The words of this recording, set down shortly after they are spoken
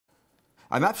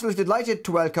I'm absolutely delighted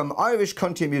to welcome Irish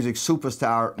country music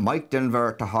superstar Mike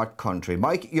Denver to Hot Country.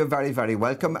 Mike, you're very, very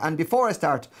welcome. And before I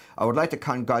start, I would like to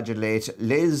congratulate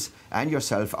Liz and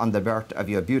yourself on the birth of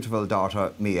your beautiful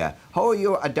daughter, Mia. How are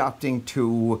you adapting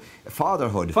to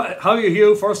fatherhood? How are you,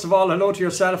 Hugh? First of all, hello to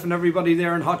yourself and everybody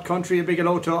there in Hot Country. A big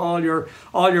hello to all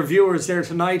your viewers there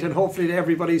tonight, and hopefully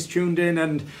everybody's tuned in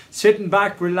and sitting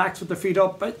back, relaxed with their feet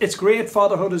up. It's great.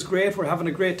 Fatherhood is great. We're having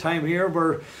a great time here.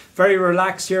 We're very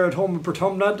relaxed here at home in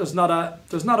Portumna. There's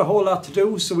not a whole lot to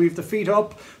do, so we've the feet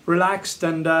up, relaxed,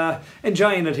 and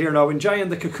enjoying it here now. Enjoying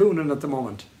the cocooning at the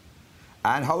moment.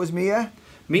 And how is Mia?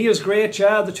 Mia's great,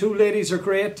 yeah. The two ladies are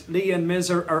great. Mia and Liz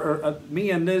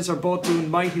are both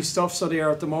doing mighty stuff, so they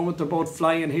are at the moment. They're both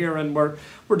flying here, and we're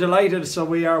delighted. So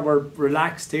we're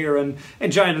relaxed here and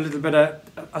enjoying a little bit of,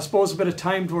 I suppose, a bit of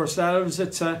time to ourselves.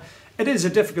 It is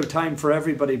a difficult time for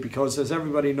everybody because, as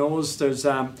everybody knows, there's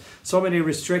so many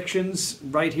restrictions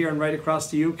right here and right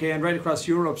across the UK and right across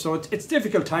Europe. So it's a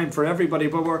difficult time for everybody,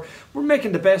 but we're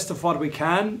making the best of what we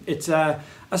can. It's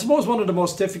I suppose one of the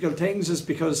most difficult things is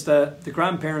because the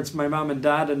grandparents, my mum and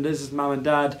dad and Liz's mum and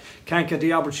dad, can't get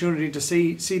the opportunity to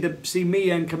see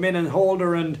me and come in and hold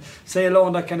her and say hello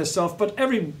and that kind of stuff. But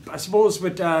I suppose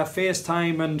with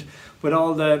FaceTime and with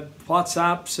all the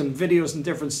WhatsApps and videos and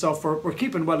different stuff, we're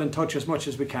keeping well in touch as much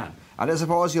as we can. And I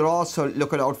suppose you're also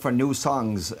looking out for new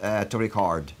songs to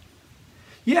record.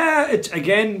 Yeah, it's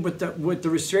again with the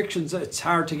restrictions, it's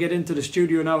hard to get into the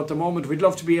studio now at the moment. We'd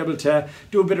love to be able to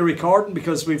do a bit of recording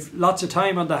because we've lots of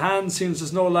time on the hands since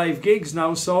there's no live gigs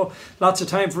now, so lots of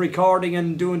time for recording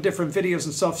and doing different videos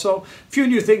and stuff. So a few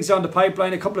new things on the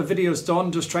pipeline, a couple of videos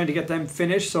done, just trying to get them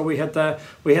finished. So we had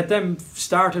them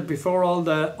started before all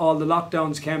the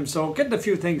lockdowns came. So getting a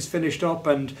few things finished up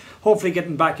and hopefully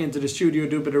getting back into the studio,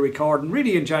 do a bit of recording.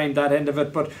 Really enjoying that end of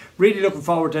it, but really looking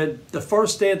forward to the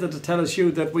first day that they tell us,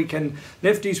 Hugh, that we can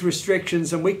lift these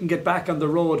restrictions and we can get back on the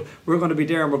road. We're going to be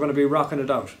there and we're going to be rocking it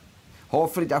out.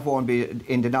 Hopefully that won't be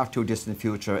in the not too distant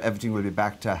future. Everything will be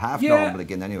back to half normal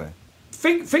again anyway.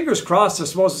 Fingers crossed. I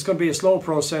suppose it's going to be a slow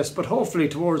process, but hopefully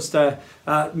towards the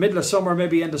middle of summer,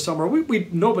 maybe end of summer.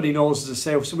 Nobody knows, as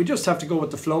I say, so we just have to go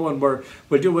with the flow, and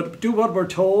we'll do what we're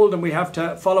told, and we have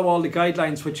to follow all the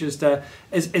guidelines, which is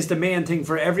the main thing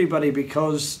for everybody,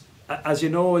 because as you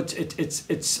know,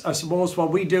 it's I suppose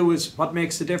what we do is what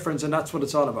makes the difference, and that's what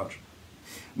it's all about.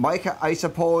 Mike, I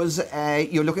suppose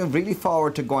you're looking really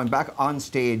forward to going back on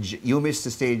stage. You missed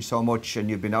the stage so much, and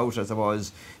you've been out, I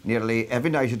suppose, nearly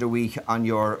every night of the week on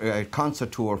your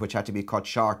concert tour, which had to be cut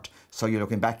short. So you're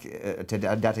looking back to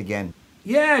that again.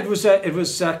 Yeah, it was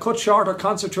cut short. Our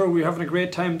concert tour, we were having a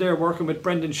great time there, working with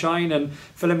Brendan Shine and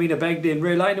Philomena Begley, and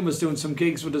Ray Lynham was doing some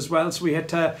gigs with as well. So we had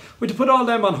to put all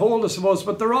them on hold, I suppose,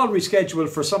 but they're all rescheduled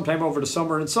for sometime over the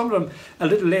summer, and some of them a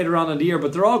little later on in the year.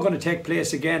 But they're all going to take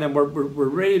place again, and we're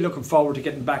really looking forward to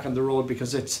getting back on the road,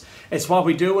 because it's what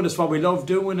we do and it's what we love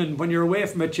doing. And when you're away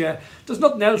from it, there's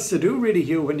nothing else to do really,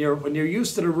 Hugh. When you're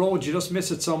used to the road, you just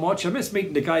miss it so much. I miss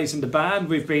meeting the guys in the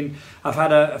band. I've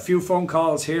had a few phone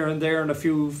calls here and there, and a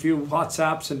few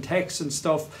WhatsApps and texts and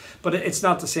stuff, but it's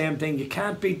not the same thing. You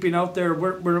can't beat being out there.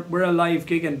 We're a live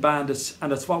gigging band,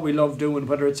 and it's what we love doing,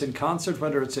 whether it's in concert,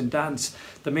 whether it's in dance.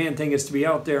 The main thing is to be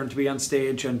out there and to be on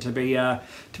stage and to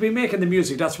be making the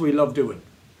music. That's what we love doing.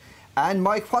 And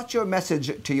Mike, what's your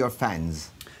message to your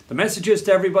fans? The message is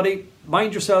to everybody: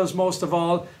 mind yourselves most of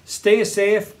all, stay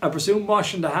safe, I presume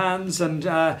washing the hands, and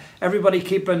everybody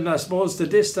keeping, I suppose, the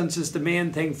distance is the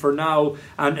main thing for now,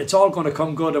 and it's all going to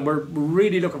come good, and we're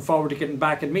really looking forward to getting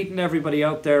back and meeting everybody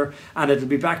out there, and it'll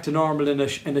be back to normal in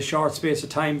a short space of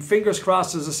time. Fingers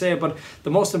crossed, as I say, but the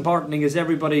most important thing is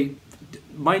everybody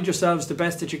mind yourselves the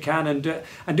best that you can,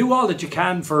 and do all that you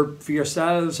can for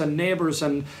yourselves and neighbours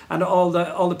and all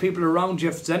the people around you.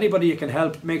 If there's anybody you can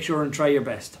help, make sure and try your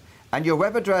best. And your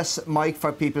web address, Mike,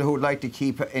 for people who would like to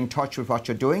keep in touch with what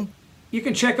you're doing? You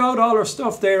can check out all our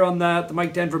stuff there on the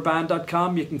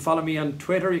MikeDenverBand.com. You can follow me on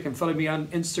Twitter, you can follow me on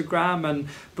Instagram,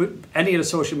 and any of the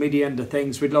social media end of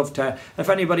things. We'd love to, if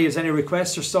anybody has any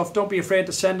requests or stuff, don't be afraid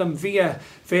to send them via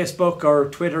Facebook or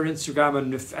Twitter, Instagram,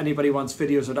 and if anybody wants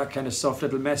videos or that kind of stuff,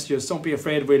 little messages, don't be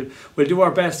afraid. We'll do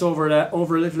our best over a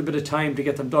little bit of time to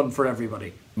get them done for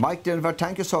everybody. Mike Denver,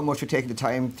 thank you so much for taking the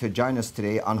time to join us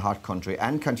today on Hot Country,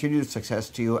 and continued success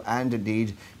to you and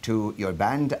indeed to your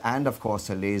band, and of course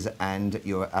to Liz and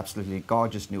your absolutely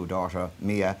gorgeous new daughter,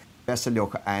 Mia. Best of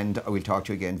luck, and we'll talk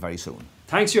to you again very soon.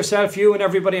 Thanks yourself, you and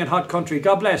everybody in Hot Country.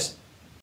 God bless.